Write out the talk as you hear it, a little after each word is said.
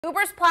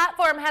Uber's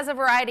platform has a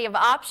variety of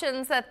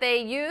options that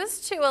they use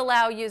to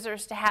allow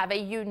users to have a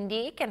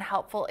unique and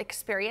helpful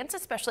experience,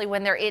 especially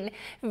when they're in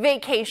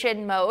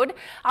vacation mode.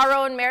 Our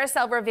own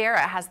Maricel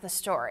Rivera has the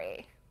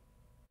story.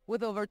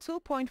 With over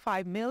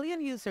 2.5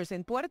 million users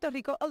in Puerto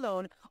Rico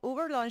alone,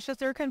 Uber launches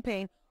their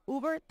campaign,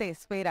 Uber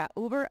Teespera,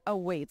 Uber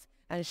Awaits,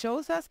 and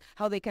shows us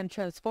how they can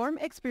transform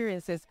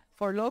experiences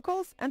for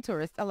locals and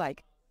tourists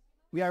alike.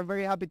 We are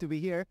very happy to be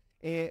here.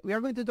 We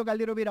are going to talk a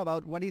little bit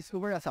about what is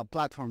Uber as a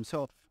platform.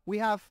 So we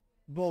have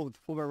both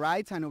Uber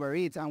Rides and Uber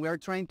Eats, and we are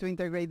trying to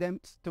integrate them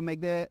to make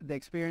the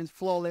experience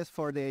flawless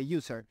for the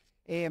user.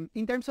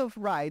 In terms of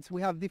rides,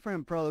 we have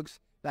different products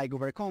like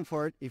Uber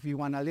Comfort, if you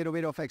want a little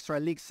bit of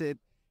extra exit.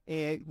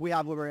 We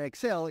have Uber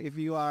XL if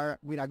you are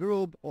with a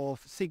group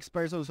of 6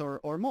 persons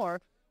or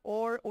more,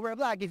 or Uber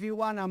Black if you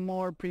want a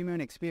more premium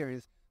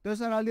experience.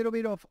 Those are a little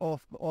bit of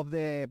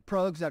the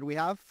products that we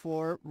have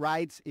for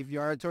rides if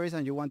you are a tourist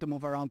and you want to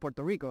move around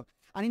Puerto Rico.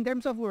 And in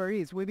terms of Uber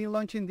Eats, we've been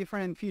launching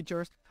different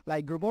features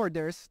like group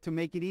orders to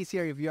make it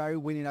easier if you are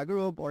within a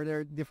group,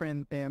 order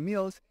different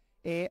meals,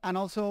 and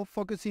also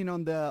focusing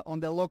on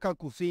the local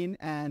cuisine,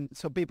 and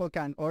so people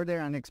can order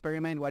and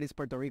experiment what is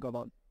Puerto Rico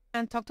about.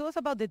 And talk to us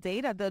about the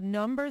data. The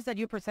numbers that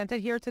you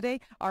presented here today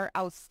are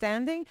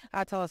outstanding.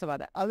 Tell us about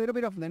that. A little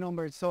bit of the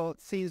numbers. So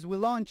since we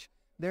launched,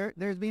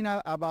 there's been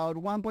about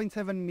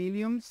 1.7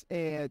 million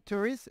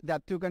tourists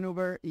that took an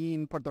Uber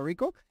in Puerto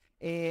Rico.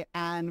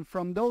 And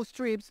from those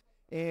trips,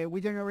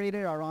 we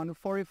generated around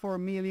 44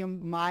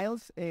 million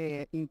miles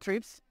in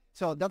trips.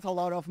 So that's a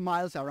lot of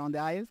miles around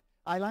the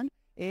island.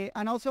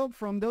 And also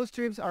from those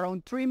trips,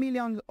 around 3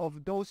 million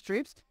of those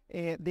trips,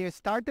 they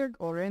started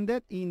or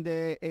ended in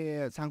the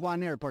San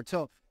Juan airport.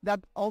 So that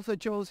also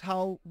shows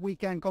how we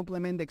can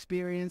complement the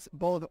experience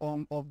both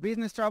of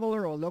business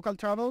traveler or local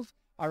travels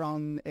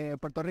around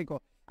Puerto Rico.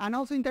 And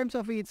also in terms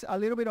of it's a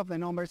little bit of the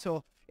numbers.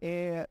 So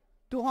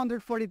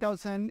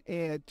 240,000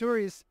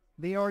 tourists,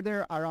 they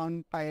order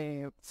around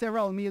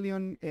several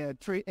million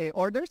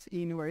orders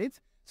in Uber Eats.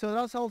 So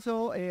that's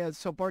also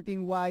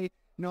supporting why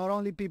not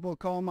only people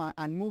come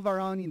and move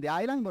around in the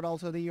island, but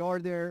also they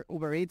order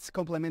Uber Eats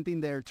complementing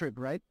their trip,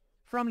 right?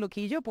 From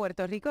Luquillo,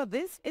 Puerto Rico,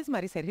 this is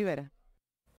Maricel Rivera.